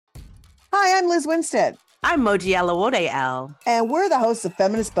Hi, I'm Liz Winstead. I'm Moji Alawode L. And we're the hosts of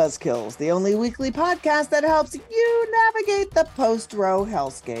Feminist Buzzkills, the only weekly podcast that helps you navigate the post-Roe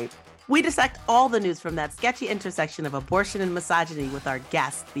hellscape. We dissect all the news from that sketchy intersection of abortion and misogyny with our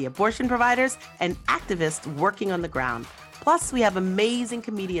guests, the abortion providers and activists working on the ground. Plus, we have amazing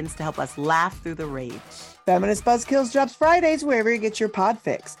comedians to help us laugh through the rage. Feminist Buzzkills drops Fridays wherever you get your pod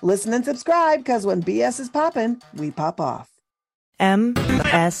fix. Listen and subscribe, because when BS is poppin', we pop off.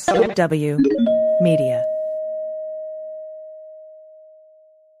 MSW Media.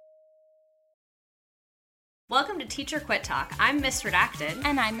 Welcome to Teacher Quit Talk. I'm Miss Redacted.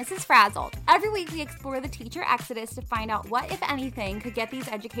 And I'm Mrs. Frazzled. Every week we explore the teacher exodus to find out what, if anything, could get these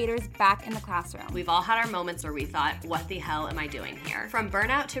educators back in the classroom. We've all had our moments where we thought, what the hell am I doing here? From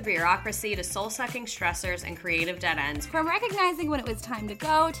burnout to bureaucracy to soul-sucking stressors and creative dead ends. From recognizing when it was time to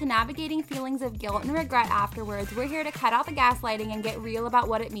go to navigating feelings of guilt and regret afterwards, we're here to cut out the gaslighting and get real about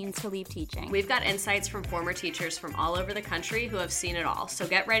what it means to leave teaching. We've got insights from former teachers from all over the country who have seen it all. So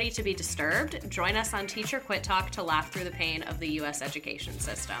get ready to be disturbed. Join us on Teacher Quit Talk to laugh through the pain of the U.S. education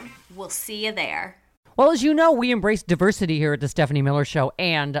system. We'll see you there. Well, as you know, we embrace diversity here at the Stephanie Miller Show,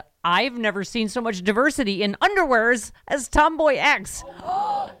 and I've never seen so much diversity in underwears as Tomboy X.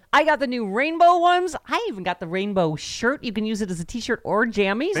 I got the new rainbow ones. I even got the rainbow shirt. You can use it as a t-shirt or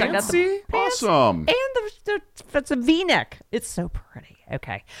jammies. Fancy? I got the pants Awesome. And it's a V-neck. It's so pretty.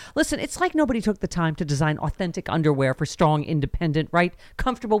 Okay. Listen, it's like nobody took the time to design authentic underwear for strong, independent, right?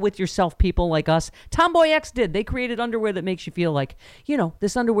 Comfortable with yourself people like us. Tomboy X did. They created underwear that makes you feel like, you know,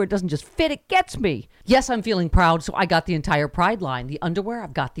 this underwear doesn't just fit, it gets me. Yes, I'm feeling proud, so I got the entire Pride line. The underwear,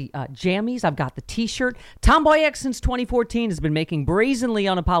 I've got the jammies, I've got the t-shirt. Tomboy X since 2014 has been making brazenly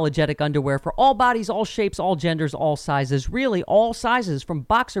unapologetic underwear for all bodies, all shapes, all genders, all sizes. Really, all sizes, from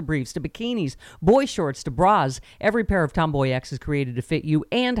boxer briefs to bikinis, boy shorts to bras. Every pair of Tomboy X is created to fit you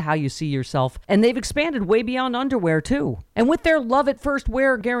and how you see yourself. And they've expanded way beyond underwear, too. And with their love at first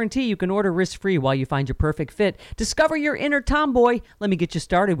wear guarantee, you can order risk-free while you find your perfect fit. Discover your inner tomboy. Let me get you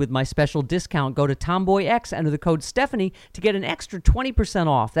started with my special discount. Go to Tomboy X, enter the code Stephanie to get an extra 20%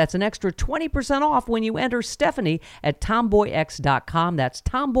 off. That's an extra 20% off when you enter Stephanie at tomboyx.com. That's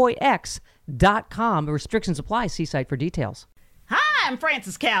tomboyx.com. Restrictions apply. See site for details. Hi, I'm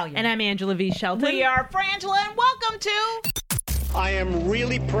Frances Callion. And I'm Angela V. Shelton. We are Frangela, and welcome to... I am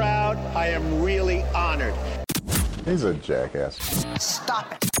really proud. I am really honored. He's a jackass.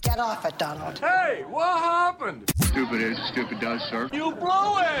 Stop it. Get off it, Donald. Hey, what happened? Stupid is, stupid does, sir. You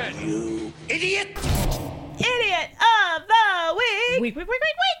blew it! You idiot! Idiot of the week. Week. I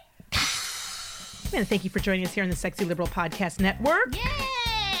want to thank you for joining us here on the Sexy Liberal Podcast Network.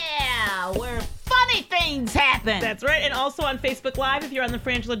 Yeah, where funny things happen. That's right. And also on Facebook Live, if you're on the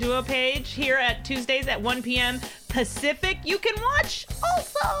Frangela Duo page, here at Tuesdays at 1 p.m. Pacific, you can watch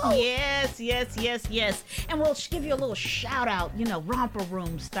also. Yes. And we'll give you a little shout out, romper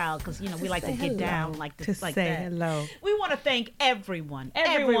room style, because, we like to get down like this, like that. Hello. We want to thank everyone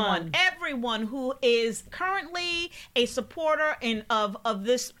who is currently a supporter of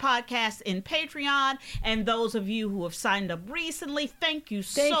this podcast in Patreon, and those of you who have signed up recently. Thank you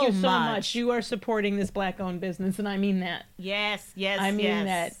so much. You are supporting this Black-owned business, and I mean that. Yes. I mean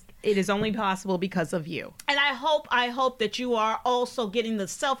that. It is only possible because of you. And I hope that you are also getting the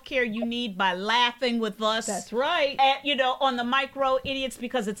self-care you need by laughing with us. That's right. On the Micro Idiots,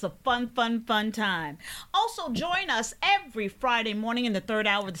 because it's a fun time. Also, join us every Friday morning in the third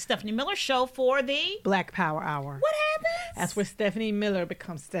hour of the Stephanie Miller Show for the Black Power Hour. What happens? That's where Stephanie Miller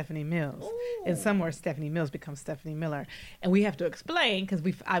becomes Stephanie Mills. Ooh. And somewhere Stephanie Mills becomes Stephanie Miller. And we have to explain, because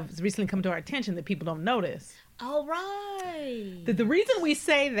I've recently come to our attention that people don't notice. All right. The reason we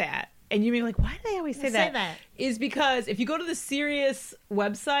say that, and you may be like, why do they always say that? Is because if you go to the Sirius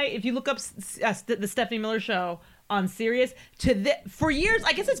website, if you look up the Stephanie Miller Show on Sirius, for years,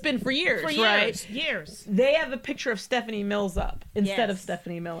 I guess it's been for years, right? Years. They have a picture of Stephanie Mills up instead of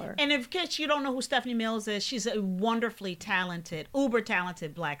Stephanie Miller. And in case you don't know who Stephanie Mills is, she's a wonderfully talented, uber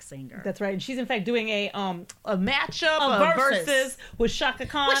talented Black singer. That's right. And she's in fact doing a matchup, a versus with Chaka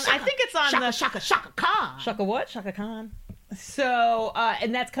Khan. I think it's on Chaka Khan. Chaka what? Chaka Khan. So,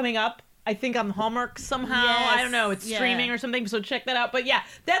 and that's coming up, I think, on Hallmark somehow. Yes. I don't know. It's streaming or something, so check that out. But yeah,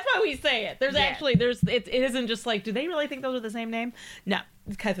 that's why we say it. It isn't just like, do they really think those are the same name? No,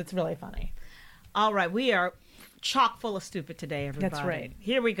 because it's really funny. All right, we are chock full of stupid today, everybody. That's right.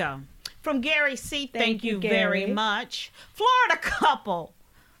 Here we go. From Gary C., thank you Gary. very much. Florida couple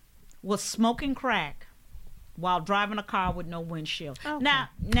was smoking crack while driving a car with no windshield. Okay. Now,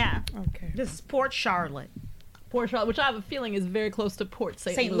 okay. This is Port Charlotte. Port Charlotte, which I have a feeling is very close to Port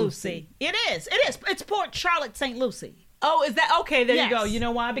St. Lucie. It is. It's Port Charlotte, St. Lucie. Oh, is that okay? There you go. Yes. You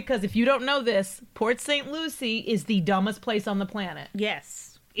know why? Because if you don't know this, Port St. Lucie is the dumbest place on the planet.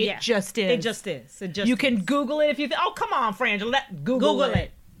 Yes. It just is. It just is. It just You is. can Google it if you think, oh, come on, Frangela. Google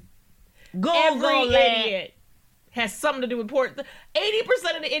it. Google Every it. idiot has something to do with Port.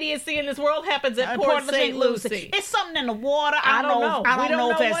 80% of the idiocy in this world happens at Port St. Lucie. It's something in the water. I don't know. I We don't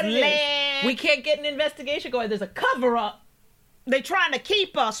know if it's what it is. lead. We can't get an investigation going. There's a cover-up. They're trying to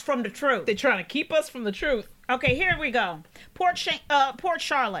keep us from the truth. They're trying to keep us from the truth. Okay, here we go. Port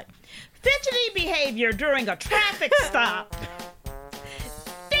Charlotte. Fidgety behavior during a traffic stop.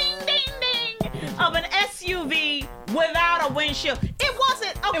 Ding, ding, ding. Of an SUV without a windshield. It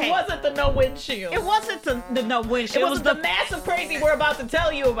wasn't, okay. It wasn't the no windshield. It wasn't the no windshield. It wasn't the massive crazy we're about to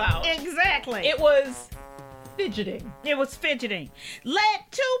tell you about. Exactly. It was fidgeting. It was fidgeting. Led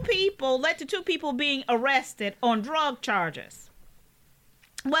to two people being arrested on drug charges.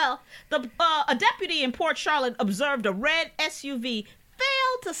 Well, a deputy in Port Charlotte observed a red SUV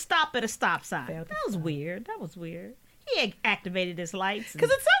failed to stop at a stop sign. That was weird. He had activated his lights.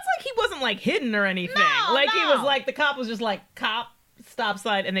 Because it sounds like he wasn't like hidden or anything. No, He was like, the cop was just like, cop, stop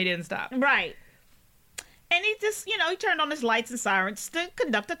sign, and they didn't stop. Right. And he just, he turned on his lights and sirens to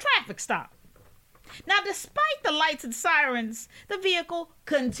conduct a traffic stop. Now, despite the lights and sirens, the vehicle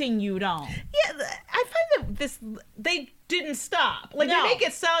continued on. Yeah, I find that they didn't stop. Like, No. they make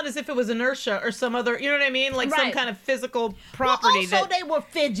it sound as if it was inertia or some other, you know what I mean? Like some Right. kind of physical property. Well, also, they were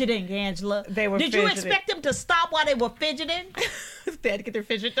fidgeting, Angela. They were Did you fidgeting. expect them to stop while they were fidgeting? They had to get their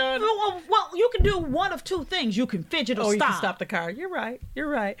fidget done. Well, you can do one of two things. You can fidget or Oh, stop. you can stop the car. You're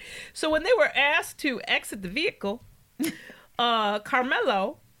right. So when they were asked to exit the vehicle,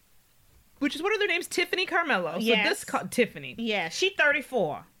 Carmelo, which is, what are their names? Tiffany Carmelo. Yes. So Tiffany. Yeah, she's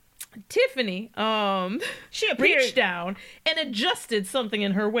 34. Tiffany, She appeared, reached down and adjusted something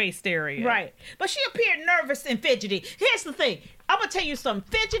in her waist area. right, but she appeared nervous and fidgety. Here's the thing. I'm going to tell you something.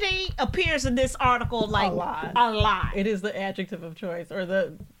 Fidgety appears in this article like a lot. It is the adjective of choice, or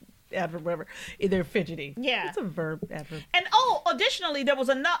the adverb, whatever. Either fidgety. Yeah. It's a verb, adverb. And additionally, there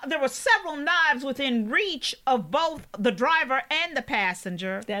were several knives within reach of both the driver and the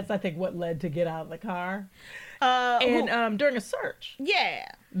passenger. That's, I think, what led to get out of the car. During a search, yeah.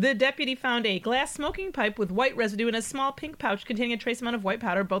 the deputy found a glass smoking pipe with white residue and a small pink pouch containing a trace amount of white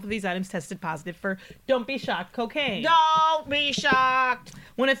powder. Both of these items tested positive for, don't be shocked, cocaine. Don't be shocked.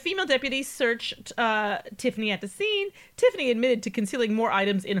 When a female deputy searched Tiffany at the scene, Tiffany admitted to concealing more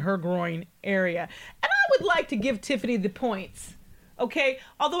items in her groin area. And I would like to give Tiffany the points. Okay?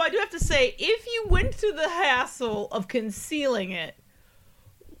 Although I do have to say, if you went through the hassle of concealing it,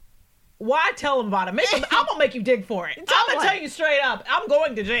 why tell them about it? I'm gonna make you dig for it. I'm gonna tell you straight up, I'm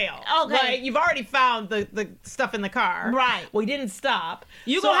going to jail. Okay. Right? You've already found the stuff in the car. Right. We didn't stop.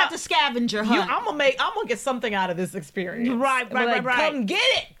 You're going to have to scavenger hunt. I'm gonna get something out of this experience. Right. Come get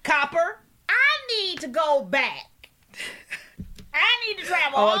it, copper. I need to go back. I need to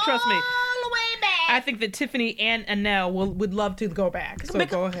travel Trust me. all the way back. I think that Tiffany and Anel would love to go back. So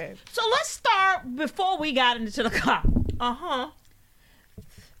go ahead. So let's start before we got into the car. Uh-huh.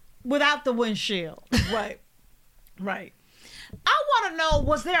 Without the windshield. Right. I want to know,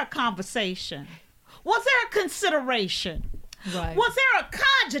 was there a conversation? Was there a consideration? Right. Was there a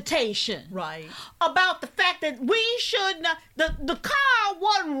cogitation? Right. About the fact that we should not, the car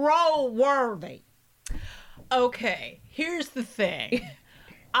wasn't road worthy. Okay. Here's the thing.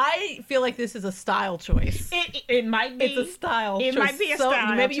 I feel like this is a style choice. It might be. It's a style choice. It might be a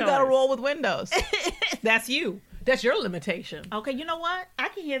style maybe you choice. gotta roll with windows. That's you. That's your limitation. Okay, you know what? I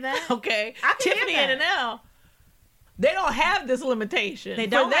can hear that. Okay. I can Tiffany hear and that. Anel, they don't have this limitation. They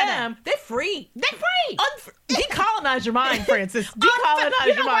don't For have them, they're free. They're free. Decolonize your mind, Francis. Decolonize you know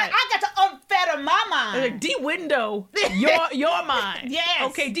your what? mind. I got to unfetter my mind. De-window your mind. Yes.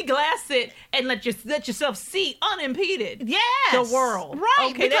 Okay, deglass it and let yourself see unimpeded. Yes. The world. Right.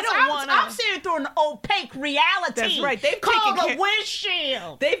 Okay, because they don't wanna. I'm seeing through an opaque reality. That's right. They've called taken a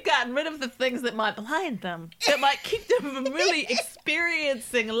windshield. They've gotten rid of the things that might blind them, that might keep them from really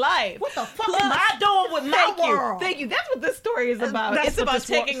experiencing life. What the fuck am I doing with my world? Thank you. That's what this story is about. That's It's what about this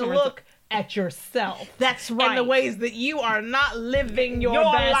taking a story is look at yourself. That's right. And the ways that you are not living your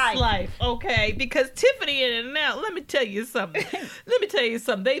best life. Okay? Because Tiffany and Anel, let me tell you something.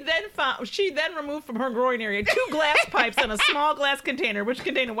 She then removed from her groin area 2 glass pipes and a small glass container, which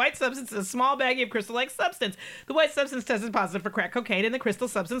contained a white substance and a small baggie of crystal-like substance. The white substance tested positive for crack cocaine, and the crystal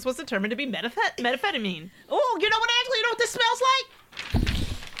substance was determined to be methamphetamine. Oh, you know what, Angela? You know what this smells like?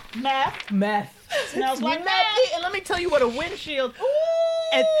 Meth. Meth. Smells like meth. And let me tell you what a windshield. Ooh.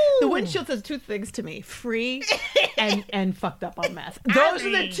 And the windshield says two things to me: free and fucked up on meth. Those are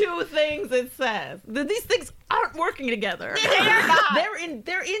the two things it says. These things aren't working together. They're not. They're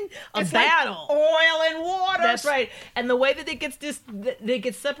in a battle. Like oil and water. That's right. And the way that they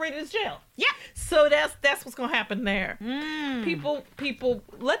get separated is jail. Yeah. So that's what's gonna happen there. People,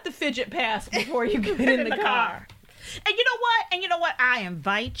 let the fidget pass before you get in the car. And you know what? I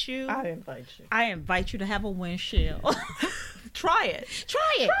invite you to have a windshield. Try it.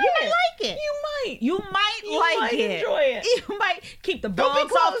 You might like it. You might enjoy it. You might keep the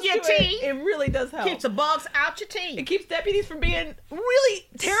bugs off your teeth. It really does help. Keeps the bugs out your teeth. It keeps deputies from being really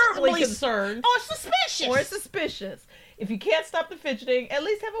terribly concerned or suspicious. If you can't stop the fidgeting, at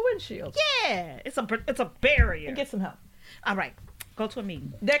least have a windshield. Yeah, it's a barrier. And get some help. All right, go to a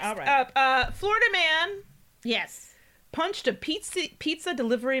meeting. Next up, Florida man. Yes. Punched a pizza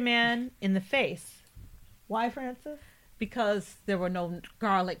delivery man in the face. Why, Francis? Because there were no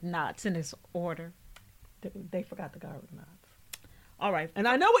garlic knots in his order. They forgot the garlic knots. All right. And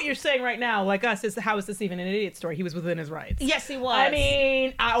I know what you're saying right now, like us, is how is this even an idiot story? He was within his rights. Yes, he was. I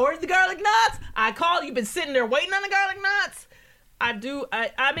mean, I ordered the garlic knots. I called. You've been sitting there waiting on the garlic knots. I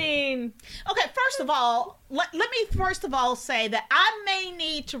mean... Okay, first of all, let me first of all say that I may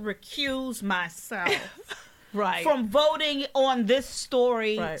need to recuse myself from voting on this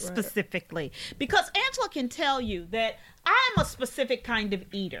story specifically. Because Angela can tell you that I'm a specific kind of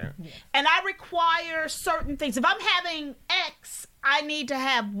eater. Yes. And I require certain things. If I'm having X, I need to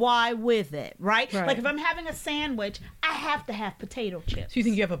have Y with it, right? Like if I'm having a sandwich, I have to have potato chips. So you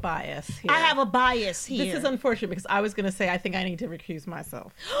think you have a bias here? I have a bias here. This is unfortunate because I was going to say I think I need to recuse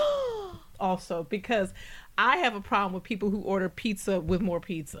myself. Also, because I have a problem with people who order pizza with more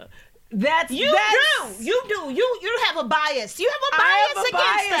pizza. You do. You have a bias. You have a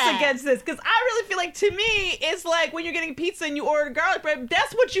bias against this because I really feel like, to me, it's like when you're getting pizza and you order garlic bread.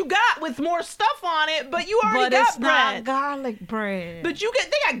 That's what you got with more stuff on it, but you already got bread. But it's not garlic bread. But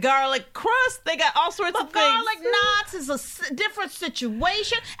they got garlic crust. They got all sorts of things. Garlic knots is a different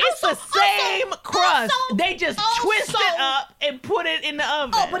situation. It's the same crust. They just twist it up and put it in the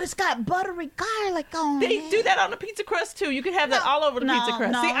oven. Oh, but it's got buttery garlic on it. They do that on the pizza crust too. You can have that all over the pizza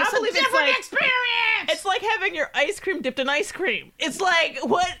crust. No, see, I believe it's different like experience. It's like having your ice cream dipped in ice cream. It's like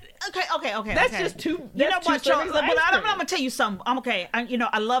what? Okay. That's just two. You know what, Charles? But I'm gonna tell you something. I'm okay.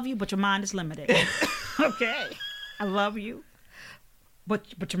 I love you, but your mind is limited. Okay. I love you, but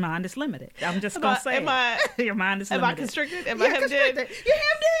your mind is limited. I'm just gonna say your mind is limited. Am I constricted? Am I hemmed in? You're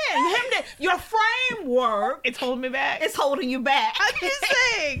hemmed in. Your framework. It's holding me back. It's holding you back. I'm just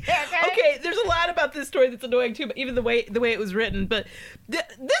saying. Okay. There's a lot about this story that's annoying too, but even the way it was written. But tell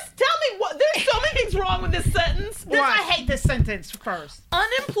me what. There's so many things wrong with this sentence. I hate this sentence first.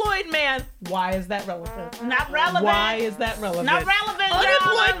 Unemployed man. Why is that relevant? Not relevant. Why is that relevant? Not relevant.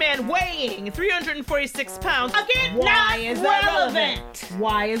 Unemployed man weighing 346 pounds. Again, why is that relevant?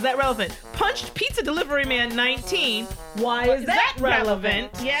 Why is that relevant? Punched pizza delivery man 19. Why is that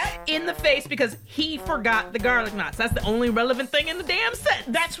relevant? Yeah. In the face because he forgot the garlic knots. That's the only relevant thing in the damn sentence.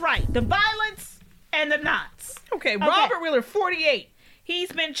 That's right. The violence and the knots. Okay. Robert Wheeler, 48.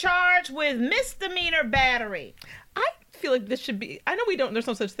 He's been charged with misdemeanor battery. I feel like this should be. I know there's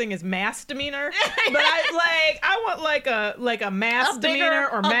no such thing as mass demeanor, but I want like a mass demeanor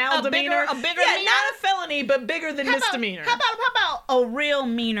or maldemeanor. A bigger yeah, meaner? Not a felony, but bigger than misdemeanor. How about a real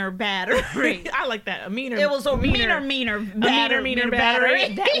meaner battery? I like that. It was a meaner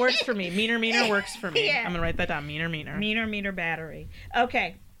battery. That works for me. Meaner works for me. Yeah. I'm gonna write that down. Meaner. Meaner battery.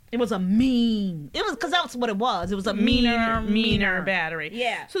 Okay. It was because that's what it was. It was a meaner battery.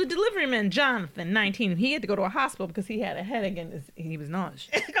 Yeah. So the delivery man, Jonathan, 19, he had to go to a hospital because he had a headache and he was nauseous.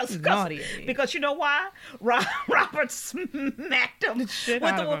 Because you know why? Robert smacked him with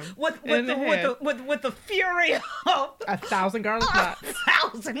the fury of 1,000 garlic knots.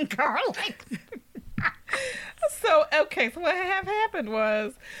 1,000 garlic. So what happened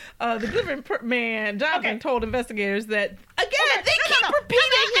was the delivery man, Jonathan, told investigators that, again, they keep repeating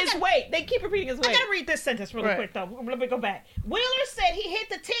his weight. They keep repeating his weight. I got to read this sentence really quick, though. Let me go back. Wheeler said he hit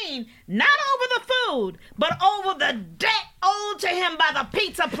the teen not over the food, but over the debt owed to him by the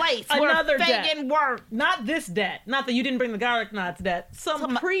pizza place Another where Fagan worked. Not this debt. Not that you didn't bring the garlic knots debt.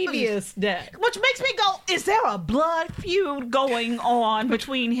 Some previous debt. Which makes me go, is there a blood feud going on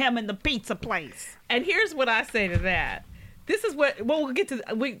between him and the pizza place? And here's what I say to that. This is what we'll get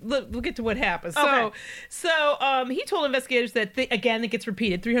to what happens. Okay. So he told investigators that again it gets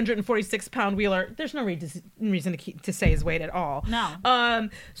repeated. 346-pound Wheeler. There's no reason to say his weight at all. No.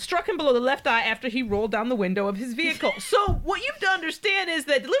 Struck him below the left eye after he rolled down the window of his vehicle. So what you have to understand is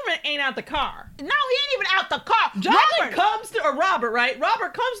that delivery ain't out the car. No, he ain't even out the car. Jonathan comes to or Robert, right?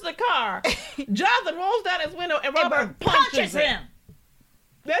 Robert comes to the car. Jonathan rolls down his window and Robert punches him.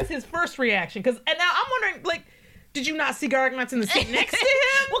 That's his first reaction. And now I'm wondering, like, did you not see garlic knots in the seat next to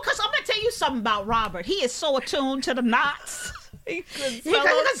him? Well, because I'm going to tell you something about Robert. He is so attuned to the knots. He could smell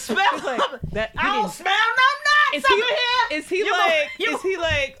them. I don't smell no knots over here. Is he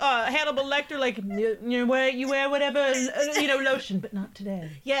like Hannibal Lecter? Like you wear whatever lotion, but not today.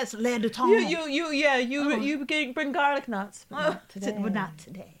 Yes, lead to You bring garlic nuts, but not today. But not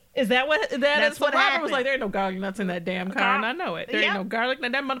today. Is that what That's what Robert happened. was like? There ain't no garlic nuts in that damn car, and I know it. There ain't no garlic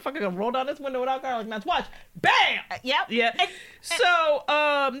nuts. That motherfucker gonna roll down this window without garlic nuts. Watch, bam. Yep. Yeah.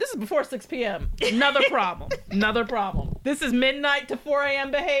 So this is before 6 p.m. Another problem. This is midnight to 4 a.m.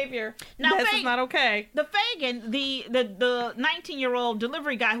 behavior. Now, this is not okay. The Fagan, the 19-year-old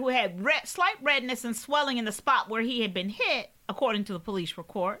delivery guy who had slight redness and swelling in the spot where he had been hit, according to the police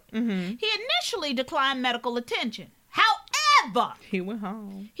report, he initially declined medical attention. However, he went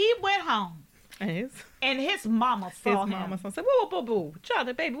home. And his mama saw him. Mama said, "Whoa, boo, boo,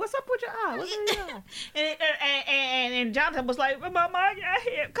 Jonathan, baby, what's up with your eye? What's in your eye?" and Jonathan was like, "Mama, I got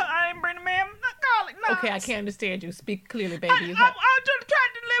hit 'cause I didn't bring the man garlic nuts." Okay, I can't understand you. Speak clearly, baby. I just tried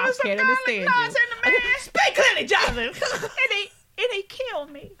to deliver some garlic nuts in the man. Speak clearly, Jonathan. And he killed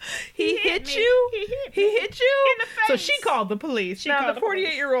me. He hit you? He hit you? In the face. So she called the police. Now, the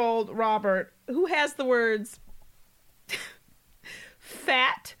 48-year-old Robert, who has the words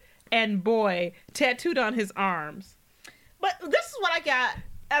fat and boy tattooed on his arms. But this is what I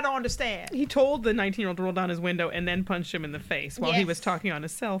don't understand. He told the 19-year-old to roll down his window and then punched him in the face while he was talking on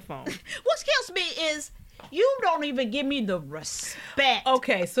his cell phone. What kills me is you don't even give me the respect.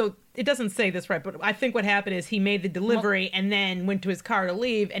 Okay, so it doesn't say this right, but I think what happened is he made the delivery and then went to his car to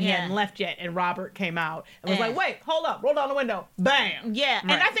leave, and he hadn't left yet, and Robert came out and was like, wait, hold up, roll down the window. Bam. Yeah, right.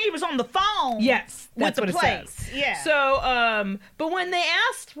 And I think he was on the phone. Yes, that's with the what place. It says. Yeah. So, but when they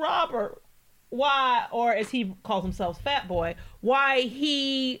asked Robert why, or as he calls himself, Fat Boy, why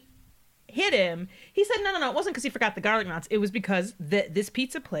he hit him, he said, no, it wasn't because he forgot the garlic knots. It was because this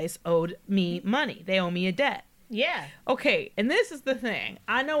pizza place owed me money. They owe me a debt. Yeah. Okay, and this is the thing.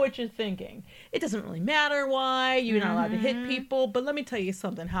 I know what you're thinking. It doesn't really matter why you're not allowed to hit people, but let me tell you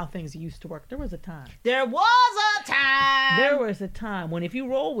something, how things used to work. There was a time when if you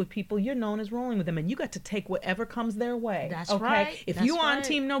roll with people, you're known as rolling with them, and you got to take whatever comes their way. That's right. If you on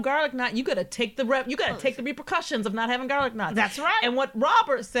team no garlic knot, you got to take the repercussions of not having garlic knots. That's right. And what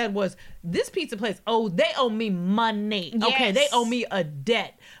Robert said was, this pizza place, they owe me money. Yes. Okay, they owe me a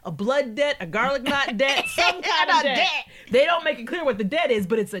debt, a blood debt, a garlic knot debt, some kind of debt. They don't make it clear what the debt is,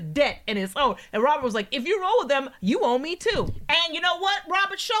 but it's a debt and it's owed. And Robert was like, if you roll with them, you owe me too. And you know what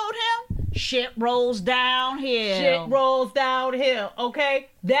Robert showed him? Shit rolls downhill. Okay?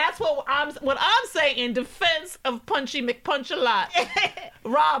 That's what I'm saying in defense of Punchy McPunch-a-lot.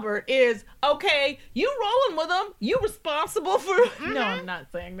 Robert is, okay, you rolling with them, you responsible for... No, I'm not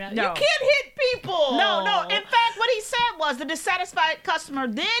saying that. No. You can't hit people. No. In fact, what he said was the dissatisfied customer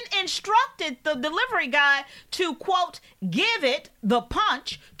then instructed the delivery guy to, quote, give it, the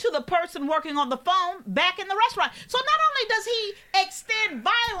punch, to the person working on the phone back in the restaurant. So not only does he extend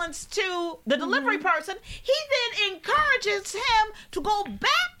violence to the delivery person, he then encourages him to go back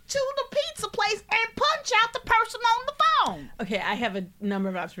to the pizza place and punch out the person on the phone. Okay, I have a number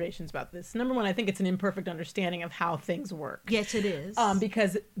of observations about this. Number one, I think it's an imperfect understanding of how things work. Yes, it is.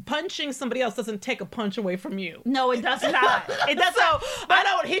 Because punching somebody else doesn't take a punch away from you. No, it does not. It does not. But I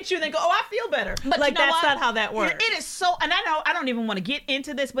don't hit you and then go, I feel better. But like, you know that's what? not how that works. It is so, and I don't even want to get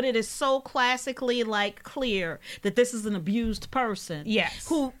into this, but it is so classically clear that this is an abused person. Yes.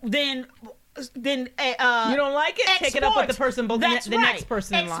 Who then you don't like it? Take it up with the person, the next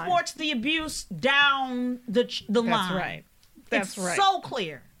person in line. Exports the abuse down the line. That's right. That's right. So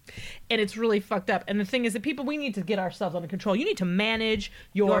clear. And it's really fucked up. And the thing is that people, we need to get ourselves under control. You need to manage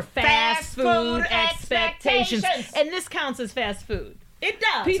your fast food expectations. And this counts as fast food. It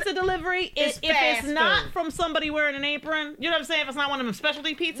does. Pizza delivery is if it's food. not from somebody wearing an apron. You know what I'm saying? If it's not one of them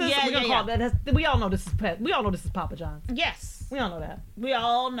specialty pizzas, we're gonna call it that. We all know this is Papa John's. Yes, we all know that. We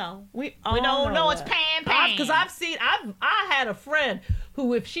all know. We don't know it's pan. Because I had a friend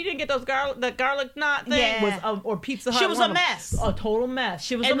who, if she didn't get those garlic knot thing, was or Pizza Hut, she was a mess, a total mess.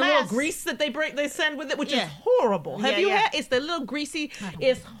 She was and a the mess. little grease that they send with it, which is horrible. Have you had? It's the little greasy.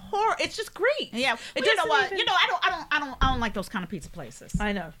 It's horrible. It's just grease. Yeah, but you know what? I don't like those kind of pizza places.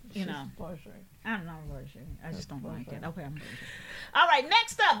 I know. You know. I'm not allergic. I just don't like it. Okay, I'm allergic. All right,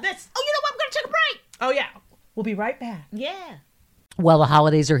 next up, this. Oh, you know what? I'm gonna take a break. Oh yeah, we'll be right back. Yeah. Well, the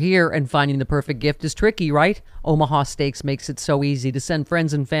holidays are here, and finding the perfect gift is tricky, right? Omaha Steaks makes it so easy to send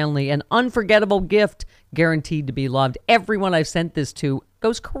friends and family an unforgettable gift guaranteed to be loved. Everyone I've sent this to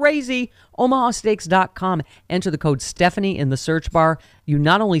goes crazy. OmahaSteaks.com. Enter the code Stephanie in the search bar. You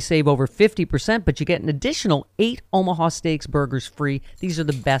not only save over 50%, but you get an additional 8 Omaha Steaks burgers free. These are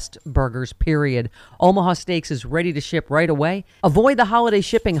the best burgers, period. Omaha Steaks is ready to ship right away. Avoid the holiday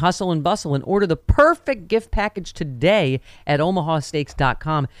shipping hustle and bustle and order the perfect gift package today at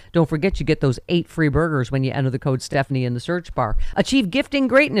OmahaSteaks.com. Don't forget you get those 8 free burgers when you enter the code Stephanie in the search bar. Achieve gifting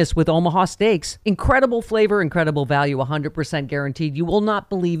greatness with Omaha Steaks. Incredible flavor, incredible value, 100% guaranteed. You will not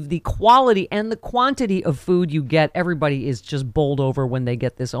believe the quality and the quantity of food you get. Everybody is just bowled over when they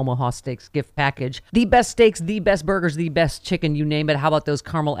get this Omaha Steaks gift package. The best steaks, the best burgers, the best chicken, you name it. How about those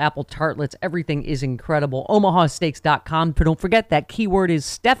caramel apple tartlets? Everything is incredible. OmahaSteaks.com. But don't forget that keyword is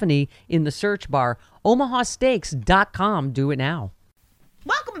Stephanie in the search bar. OmahaSteaks.com. Do it now.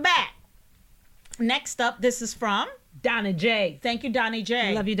 Welcome back. Next up, this is from Donnie J. Thank you, Donnie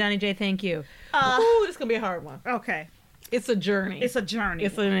J. Love you, Donnie J. Thank you. Ooh, this is going to be a hard one. Okay. It's a journey. It's a journey.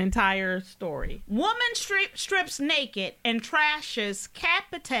 It's an entire story. Woman strips naked and trashes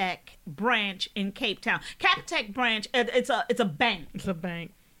Capitec branch in Cape Town. Capitec branch, it's a bank. It's a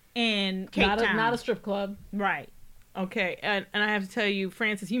bank. In Cape Town. Not a strip club. Right. Okay, and I have to tell you,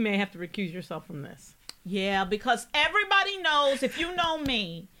 Francis, you may have to recuse yourself from this. Yeah, because everybody knows, if you know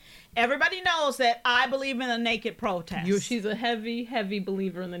me, everybody knows that I believe in a naked protest. She's a heavy, heavy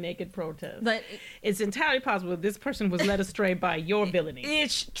believer in the naked protest. But it's entirely possible this person was led astray by your ability.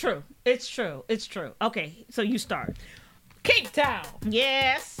 It's true. It's true. It's true. Okay, so you start. Cape Town.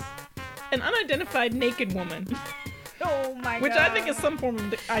 Yes. An unidentified naked woman. Oh my God. Which I think is some form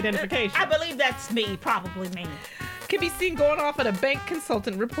of identification. I believe that's me, probably me. Can be seen going off at a bank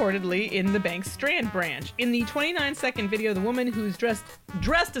consultant reportedly in the bank's Strand branch. In the 29-second video, the woman who's dressed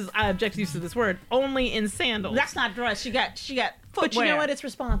as, I object to use of this word, only in sandals. That's not dress. She got footwear. But you know what? It's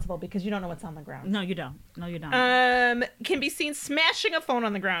responsible because you don't know what's on the ground. No, you don't. No, you don't. Can be seen smashing a phone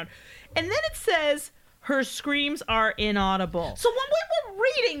on the ground. And then it says her screams are inaudible. So when we were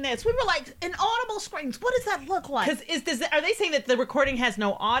reading this, we were like, inaudible screams, what does that look like? Because are they saying that the recording has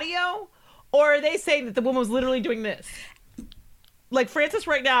no audio? Or are they saying that the woman was literally doing this? Like Francis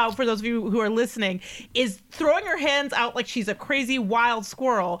right now, for those of you who are listening, is throwing her hands out like she's a crazy wild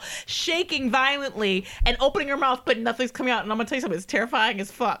squirrel, shaking violently and opening her mouth, but nothing's coming out. And I'm going to tell you something, it's terrifying as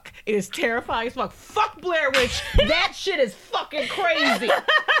fuck. It is terrifying as fuck. Fuck Blair Witch. That shit is fucking crazy.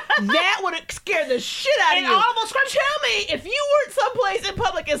 That would scare the shit out of you. Inaudible scream. Tell me, if you weren't someplace in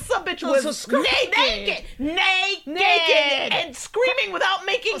public and some bitch was naked and screaming without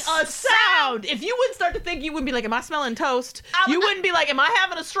making a sound, if you wouldn't start to think, you wouldn't be like, am I smelling toast? You wouldn't be like, am I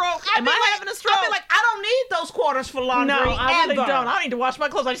having a stroke? I'd be like, I don't need those quarters for laundry. No, I really don't. I don't need to wash my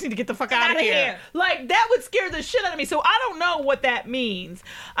clothes. I just need to get the fuck out of here. Like, that would scare the shit out of me. So I don't know what that means.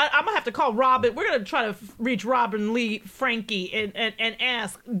 I'm going to have to call Robin. We're going to try to reach Robin Lee Frankie and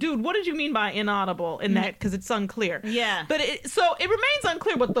ask, dude, what did you mean by inaudible in that? Because it's unclear. Yeah. But it remains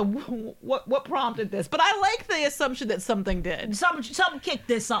unclear what prompted this. But I like the assumption that something did. Something kicked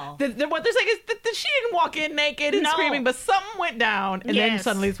this off. What they're saying is that she didn't walk in naked and screaming, but something went down. And then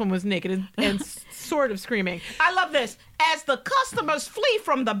suddenly this woman was naked and sort of screaming. I love this. As the customers flee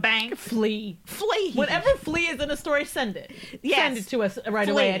from the bank. Flee. Whenever flee is in a story, send it. Yes. Send it to us right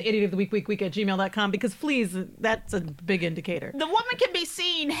away at idiotoftheweek@gmail.com because that's a big indicator. The woman can be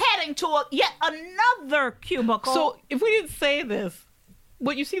seen heading to yet another cubicle. So if we didn't say this,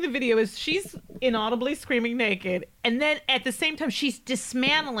 what you see in the video is she's inaudibly screaming naked, and then at the same time she's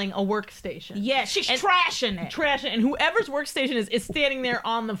dismantling a workstation. Yeah, she's trashing it. And whoever's workstation is standing there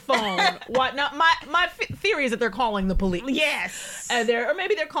on the phone. What? Now, my theory is that they're calling the police. Yes. Or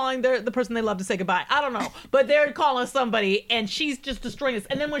maybe they're calling the person they love to say goodbye. I don't know. But they're calling somebody, and she's just destroying this.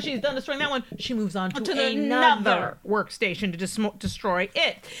 And then when she's done destroying that one, she moves on to another workstation to destroy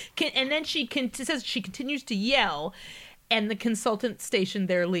it. And then says she continues to yell, and the consultant station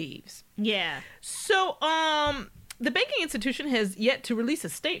there leaves. Yeah. So, the banking institution has yet to release a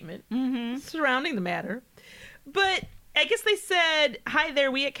statement surrounding the matter. But I guess they said, hi there,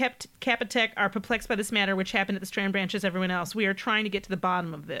 we at Capitec are perplexed by this matter, which happened at the Strand branch as everyone else. We are trying to get to the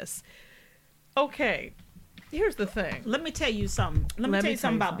bottom of this. Okay. Here's the thing. Let me tell you something. Let me tell you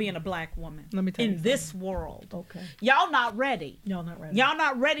something about being a black woman. Let me tell you in this world. Okay. Y'all not ready. Y'all not ready. Y'all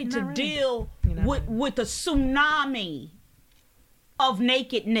not ready to deal with the tsunami of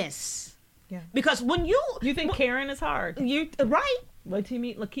nakedness. Yeah. Because when you think Karen is hard. You right. Wait till you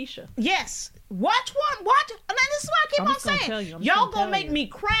meet Lakeisha. Yes. Watch one. Watch. And this is what I keep on saying. Y'all gonna make me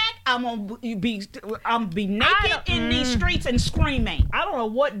crack. I'm gonna be naked in these streets and screaming. I don't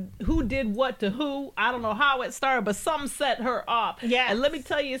know who did what to who. I don't know how it started, but something set her off. Yeah. And let me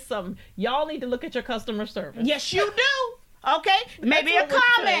tell you something. Y'all need to look at your customer service. Yes, you do. Okay, maybe a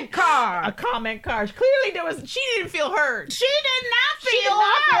comment card. A comment card. Clearly, she didn't feel heard. She did not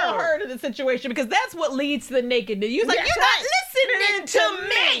feel heard in the situation, because that's what leads to the nakedness. You're like, you're not listening to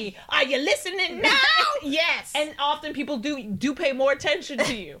me. Are you listening now? Yes. And often people do pay more attention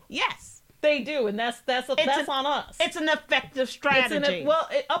to you. Yes. They do, and that's on us. It's an effective strategy.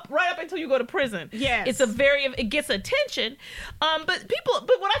 Right up until you go to prison. Yes. It gets attention. But what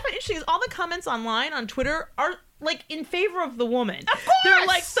I find interesting is all the comments online on Twitter are like in favor of the woman. Of course. They're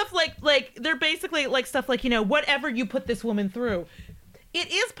like stuff like they're basically like stuff like, whatever you put this woman through.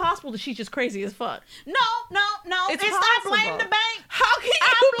 It is possible that she's just crazy as fuck. No. It's I blame the bank. How can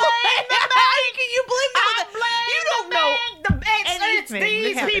you blame the bank? How can you blame the bank? You don't know. The bank. It's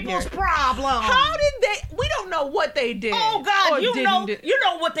these people's problem. How did they? We don't know what they did. Oh God, you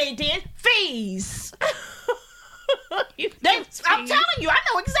know what they did. Fees. I'm telling you, I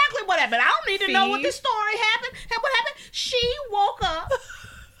know exactly what happened. I don't need to know what the story happened. What happened? She woke up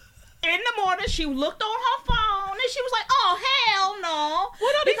in the morning. She looked on her phone and she was like, "Oh hell no!"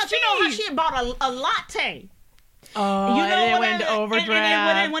 Because you know how she had bought a latte. Oh, and it went into overdraft.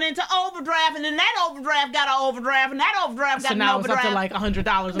 And it went into overdraft, and then that overdraft got an overdraft, and that overdraft got an overdraft. So now it's up to like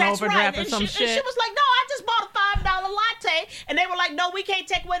 $100 in overdraft or some shit. And she was like, "No, I just bought a $5 latte," and they were like, "No, we can't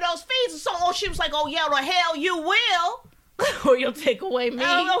take away those fees." So she was like, "Oh yeah, the hell you will." Or you'll take away me.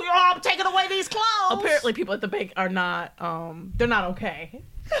 I'm taking away these clothes. Apparently, people at the bank are not. They're not okay.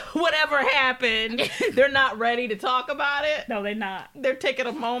 Whatever happened, they're not ready to talk about it. No, they're not. They're taking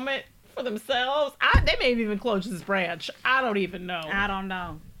a moment for themselves. They may have even closed this branch. I don't even know. I don't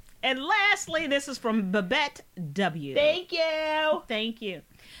know. And lastly, this is from Babette W. Thank you. Thank you.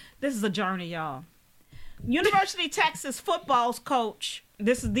 This is a journey, y'all. University of Texas football's coach.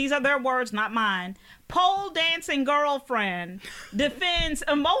 These are their words, not mine. Pole dancing girlfriend defends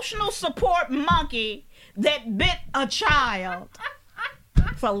emotional support monkey that bit a child.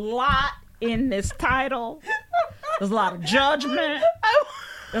 There's a lot in this title. There's a lot of judgment.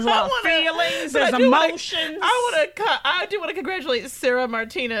 There's a lot of feelings. There's emotions. I do want to congratulate Sarah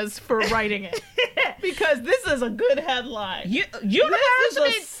Martinez for writing it, because this is a good headline. University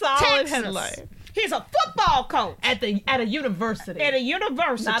this is a solid Texas. Headline. He's a football coach at a university. At a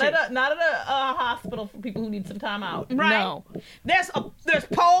university, not at a hospital for people who need some time out. Right. No. There's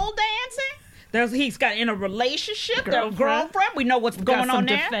pole dancing. He's got in a relationship. There's a girlfriend. We know what's going on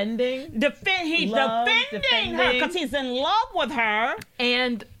there. He's defending her because he's in love with her,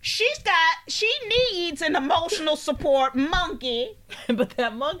 and she needs an emotional support monkey. But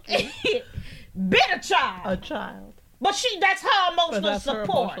that monkey bit a child. But that's her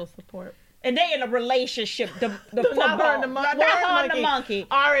emotional support. And they in a relationship. The not her and the monkey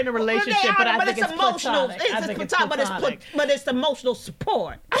are in a relationship, but I think it's emotional. But it's emotional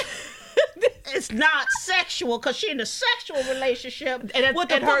support. It's not sexual, because she's in a sexual relationship with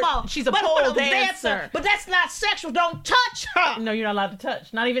the football. She's a pole dancer. But that's not sexual. Don't touch her. No, you're not allowed to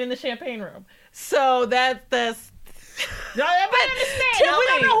touch. Not even in the champagne room. So that's. No, everybody understand. We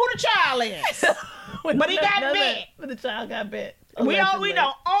don't know who the child is. But he got bit. But the child got bit. We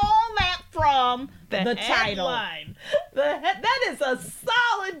know all that from the title. Headline. That is a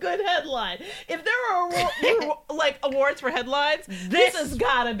solid, good headline. If there are like awards for headlines, this has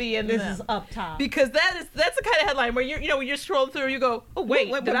got to be in this. Them. This is up top, because that's the kind of headline where when you're scrolling through, you go, oh wait,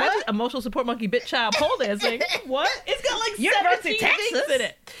 emotional support monkey bit child pole dancing? What? It's got like University 17 Texas things in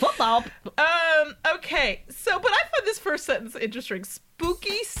it. Football. Okay. So, but I find this first sentence interesting.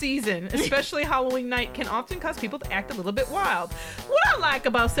 Spooky season, especially Halloween night, can often cause people to act a little bit wild. What I like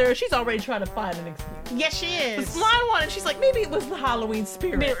about Sarah, she's already trying to find an excuse. Yes, she is. The slime one, and she's like, maybe it was the Halloween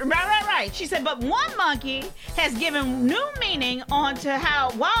spirit. Right. She said, but one monkey has given new meaning onto how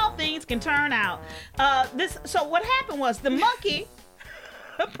wild things can turn out. So what happened was the monkey.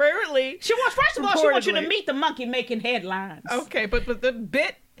 Apparently, first of all, she wants you to meet the monkey making headlines. Okay, but the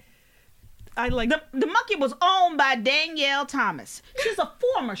bit. I like the monkey was owned by Danielle Thomas. She's a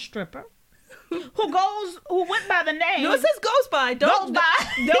former stripper who went by the name. No, it says goes by. Don't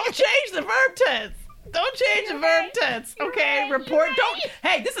change the verb tense. Don't change the verb tense. Okay, report. Don't.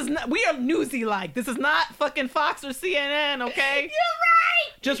 Hey, this is not. We are newsy like. This is not fucking Fox or CNN. Okay. You're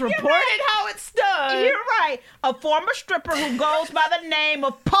right. Just reported how it's done. You're right. A former stripper who goes by the name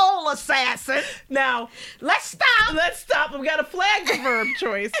of Pole Assassin. Now, let's stop. We got to flag the verb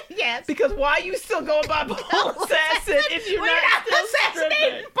choice. Yes. Because why you still going by Pole Assassin if you're not still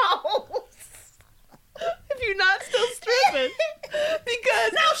assassinating stripping? poles? If you're not still stripping.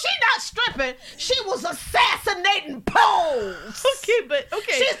 Because... No, she not stripping. She was assassinating poles.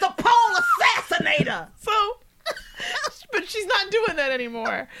 Okay. She's the pole assassinator. So... But she's not doing that anymore.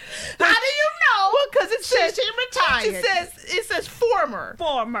 How do you know? Well, because it says she retired. It says former.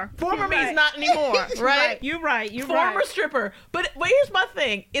 Former means not anymore, right? You're right. Former stripper. But here's my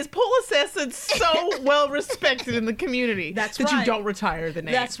thing: is pole assassin so well respected in the community that you don't retire the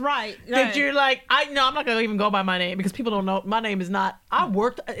name? That's right. That you're like, I'm not gonna even go by my name because people don't know my name is not. I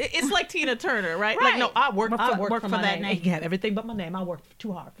worked. It's like Tina Turner, right? Like no, I worked for that name. Yeah, everything but my name. I worked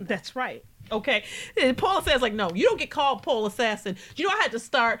too hard for that. That's right. Okay, and Pole Assassin's like, no, you don't get called Pole Assassin. You know, I had to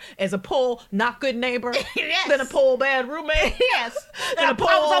start as a pole not good neighbor, yes. Then a pole bad roommate, yes, then I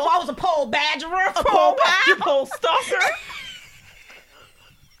was a pole badgerer, a pole stalker.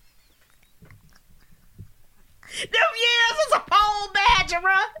 Them years as a pole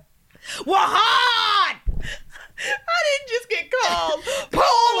badgerer were hard. I didn't just get called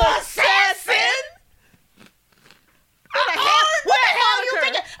Pole Assassin. What the hell are you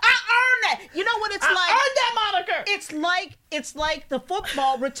thinking? I earned that. You know what it's like? I earned that moniker. It's like the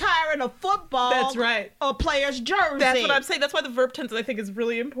football, retiring a football. That's right. A player's jersey. That's what I'm saying. That's why the verb tense I think is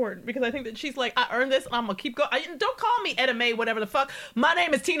really important because I think that she's like, I earned this and I'm gonna keep going. Don't call me Etta Mae, whatever the fuck. My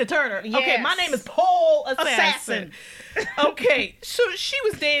name is Tina Turner. Yes. Okay, my name is Pole Assassin. Okay, so she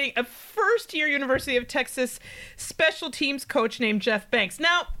was dating a first-year University of Texas special teams coach named Jeff Banks.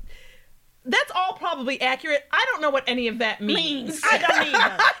 Now, that's all probably accurate. I don't know what any of that means. I don't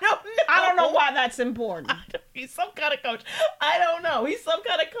either. I don't know why that's important. He's some kind of coach. I don't know. He's some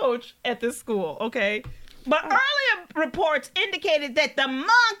kind of coach at this school, okay? But earlier reports indicated that the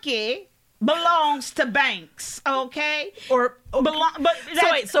monkey belongs to Banks, okay? So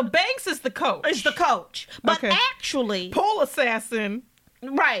Banks is the coach. Is the coach. But actually... Pole Assassin.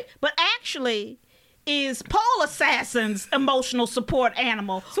 Right. But actually... is Pole Assassin's emotional support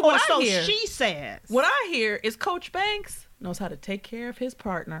animal, so she says. What I hear is Coach Banks knows how to take care of his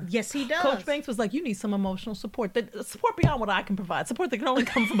partner. Yes, he does. Coach Banks was like, you need some emotional support. Support beyond what I can provide. Support that can only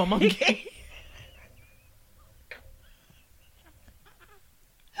come from a monkey.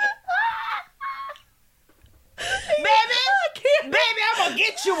 Baby, I'm gonna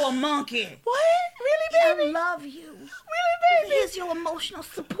get you a monkey. What? Really, baby? I love you. Really, baby? Here's your emotional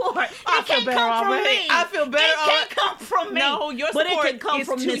support. I feel better already. I feel better. It can't come from me. No, your support but it can come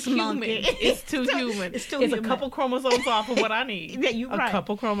from this human. monkey. It's too human. It's a couple chromosomes off of what I need. Yeah, you're right. A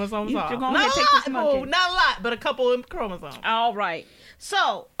couple chromosomes off. Not a lot, not a lot, but a couple of chromosomes. All right.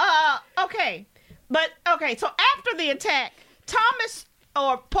 So, okay. So after the attack, Thomas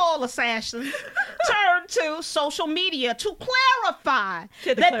or Pole Assassin turned to social media to clarify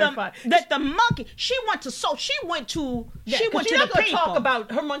that the monkey she went to the people. You're not gonna talk about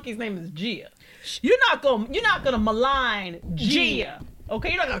her monkey's name is Gia. You're not gonna malign Gia. Okay,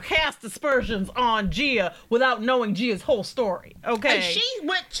 you're not gonna cast aspersions on Gia without knowing Gia's whole story. Okay, and she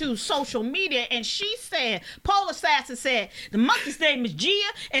went to social media and she said, Pole Assassin said, the monkey's name is Gia,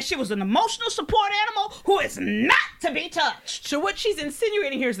 and she was an emotional support animal who is not to be touched. So what she's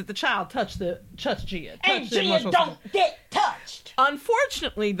insinuating here is that the child touched Gia, and Gia don't get touched.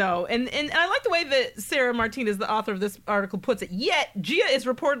 Unfortunately, though, and I like the way that Sarah Martinez, the author of this article, puts it. Yet Gia is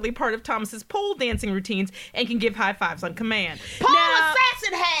reportedly part of Thomas's pole dancing routines and can give high fives on command. Pole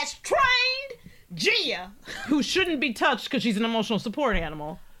Assassin has trained Gia, who shouldn't be touched because she's an emotional support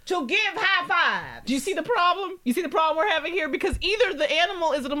animal, to give high fives. Do you see the problem? You see the problem we're having here? Because either the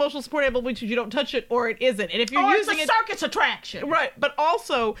animal is an emotional support animal, which you don't touch it, or it isn't. And if you're using it's a circus attraction, right? But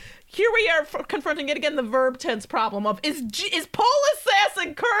also, here we are confronting yet again the verb tense problem of is Pole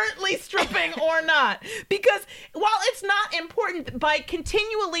Assassin currently stripping or not? Because while it's not important, by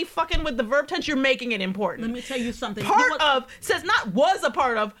continually fucking with the verb tense, you're making it important. Let me tell you something. Says not was a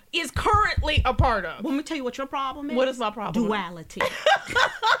part of, is currently a part of. Let me tell you what your problem is. What is my problem? Duality.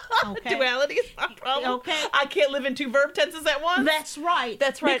 Okay. Duality is my problem. Okay. I can't live in two verb tenses at once. That's right.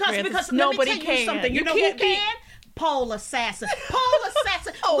 That's right. Because nobody let me tell you something. You know who can? Pole Assassin. Pole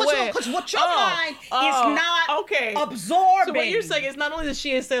Assassin. Because what your mind is not absorbing. So what you're saying is not only does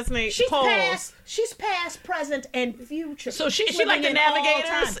she assassinate poles. She's past, present, and future. So she like the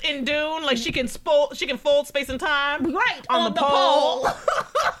navigators in Dune. Like she can fold space and time. Right. On the pole.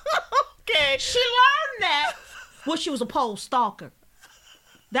 Okay. She learned that when she was a pole stalker.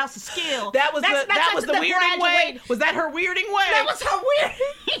 That's a skill. That was the weirding way. Was that her weirding way? That was her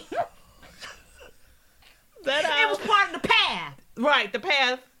weirding. It was part of the path. Right, the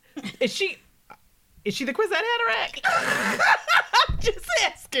path. Is she the Kwisatz Haderach? I'm just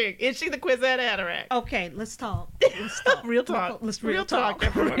asking. Is she the Kwisatz Haderach? Okay, let's talk. Real talk. Let's real talk.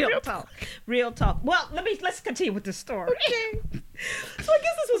 Real talk. Well, let's continue with this story. Okay. So I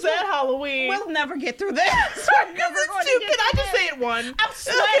guess this was at Halloween. We'll never get through this. Can I just say it one? I'm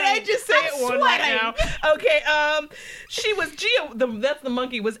sweating. Can I just say it one right now? Okay. She was Gia. That's the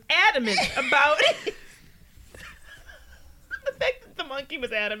monkey. Was adamant about the fact that the monkey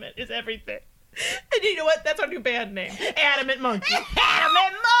was adamant is everything. And you know what? That's our new band name. Adamant Monkey.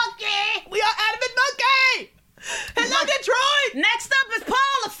 Adamant Monkey! We are Adamant Monkey! Hello, Detroit! Next up is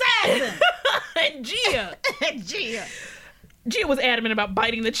Paul Assassin! And Gia. Gia. Gia was adamant about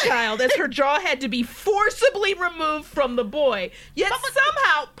biting the child as her jaw had to be forcibly removed from the boy. Yet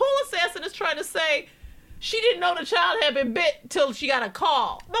somehow, Paul Assassin is trying to say she didn't know the child had been bit till she got a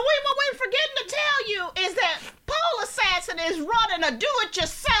call. But what we're forgetting to tell you is that Paul Assassin is running a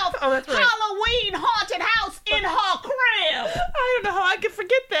do-it-yourself Halloween haunted house in her crib. I don't know how I could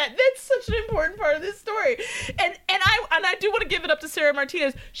forget that. That's such an important part of this story. And I do want to give it up to Sarah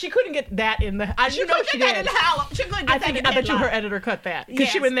Martinez. She couldn't get that in the. She couldn't get that in Halloween. She couldn't get that in. I bet you her editor cut that because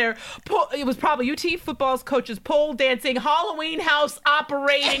she went there. It was probably UT football's coach's pole dancing Halloween house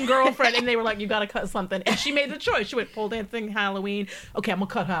operating girlfriend, and they were like, "You got to cut something." And she made the choice. She went pole dancing Halloween. Okay, I'm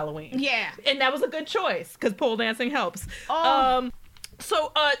gonna cut Halloween. Yeah, and that was a good choice because pole dancing helps.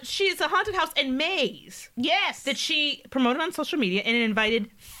 So she's a haunted house and maze. Yes. That she promoted on social media and invited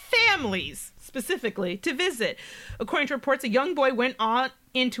families specifically to visit. According to reports, a young boy went on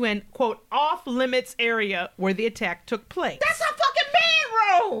into an, quote, off-limits area where the attack took place. That's our fucking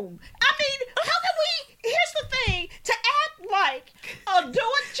bedroom. I mean, how can we... Here's the thing. To act like a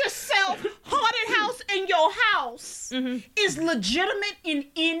do-it-yourself haunted house in your house is legitimate in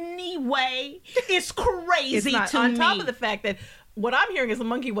any way. It's crazy it's not, to on me. top of the fact that what I'm hearing is the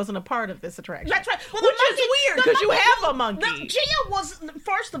monkey wasn't a part of this attraction. That's right. Well, which is weird because you have a monkey. No,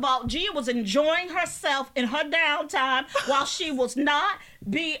 Gia was enjoying herself in her downtime while she was not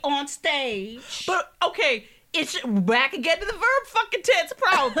on stage. But, okay, is she, back again to the verb fucking tense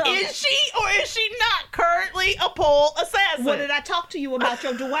problem. Is she or is she not currently a pole assassin? What did I talk to you about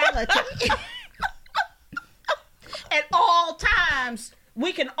your duality? At all times,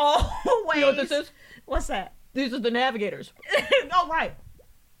 we can always... You know what this is? What's that? These are the navigators. Oh, right.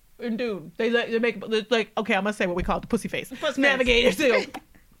 And dude, they make like, okay, I'm gonna say what we call it, the pussy face. Navigators do.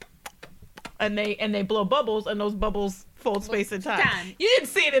 and they blow bubbles, and those bubbles fold space and time. You didn't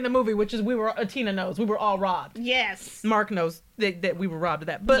see it in the movie, which is Tina knows. We were all robbed. Yes. Mark knows that we were robbed of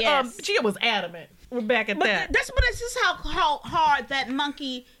that. But Gia was adamant. We're back at that. This is how hard that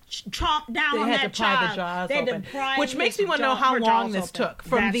monkey chomped down on that child. They had to pry the jaws open. Which makes me want to know how long this took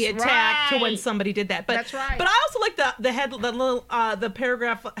from the attack to when somebody did that. But, that's right. But I also like the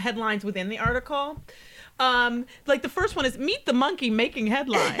paragraph headlines within the article. Like the first one is Meet the Monkey Making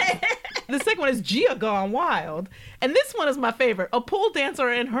Headlines. The second one is Gia Gone Wild. And this one is my favorite. A pole dancer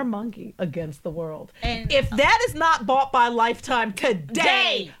and her monkey against the world. And if that is not bought by Lifetime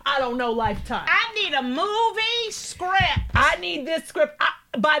today, I don't know Lifetime. I need a movie script. I need this script.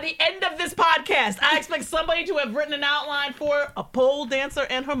 By the end of this podcast, I expect somebody to have written an outline for A Pole Dancer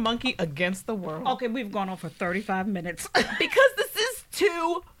and Her Monkey Against the World. Okay, we've gone on for 35 minutes. Because this is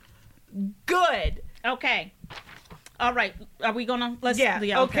too good. Okay. All right. Are we gonna?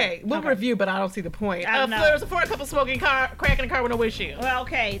 Okay. We'll review, but I don't see the point. There was a Florida couple smoking crack in a car with no windshield. Well,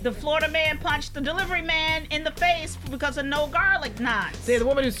 okay. The Florida man punched the delivery man in the face because of no garlic knots. The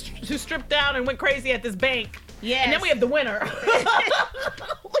woman who stripped down and went crazy at this bank. Yes. And then we have the winner.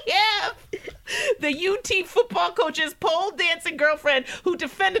 We have the UT football coach's pole dancing girlfriend who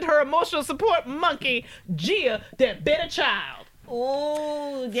defended her emotional support monkey, Gia, that bit a child.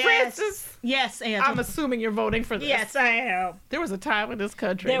 Oh, yes. Francis. Yes, Angela. I'm assuming you're voting for this. Yes, I am. There was a time in this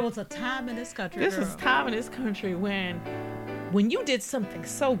country. This is time in this country when you did something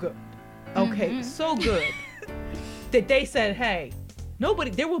so good. Okay, so good that they said, hey,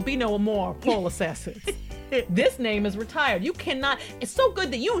 there will be no more pole assassins. This name is retired. You cannot. It's so good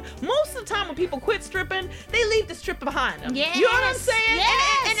that most of the time when people quit stripping, they leave the strip behind them. Yes. You know what I'm saying?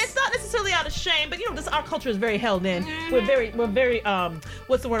 Yes. And it's not necessarily out of shame, but our culture is very held in. We're very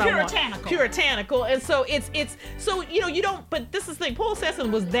what's the word Puritanical. I want? Puritanical. And so so you don't, but this is the thing, pole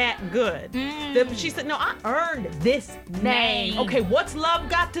assassin was that good. That she said, no, I earned this name. Okay, what's love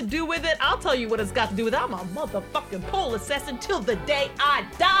got to do with it? I'll tell you what it's got to do with it. I'm a motherfucking pole assassin till the day I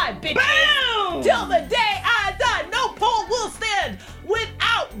die, bitches. Boom! Till the day I die, no pole will stand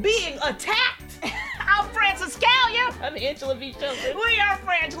without being attacked. I'm Francis Callier. I'm Angela V. Shelton. We are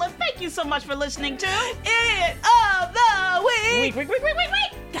Frangela. Thank you so much for listening to Idiot of the Week. Week.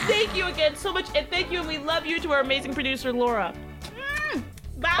 Thank you again so much, and thank you, and we love you, to our amazing producer, Laura.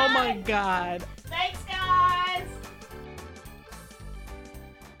 Bye. Oh my God. Thanks, guys.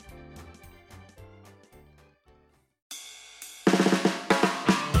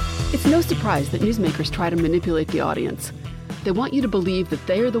 It's no surprise that newsmakers try to manipulate the audience. They want you to believe that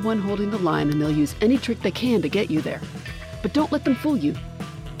they are the one holding the line and they'll use any trick they can to get you there. But don't let them fool you.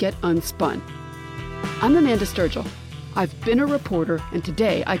 Get unspun. I'm Amanda Sturgill. I've been a reporter, and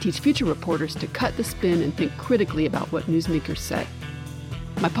today I teach future reporters to cut the spin and think critically about what newsmakers say.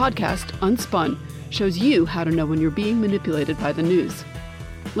 My podcast, Unspun, shows you how to know when you're being manipulated by the news.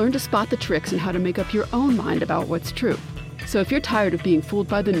 Learn to spot the tricks and how to make up your own mind about what's true. So if you're tired of being fooled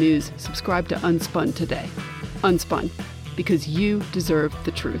by the news, subscribe to Unspun today. Unspun, because you deserve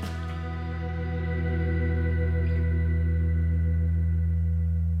the truth.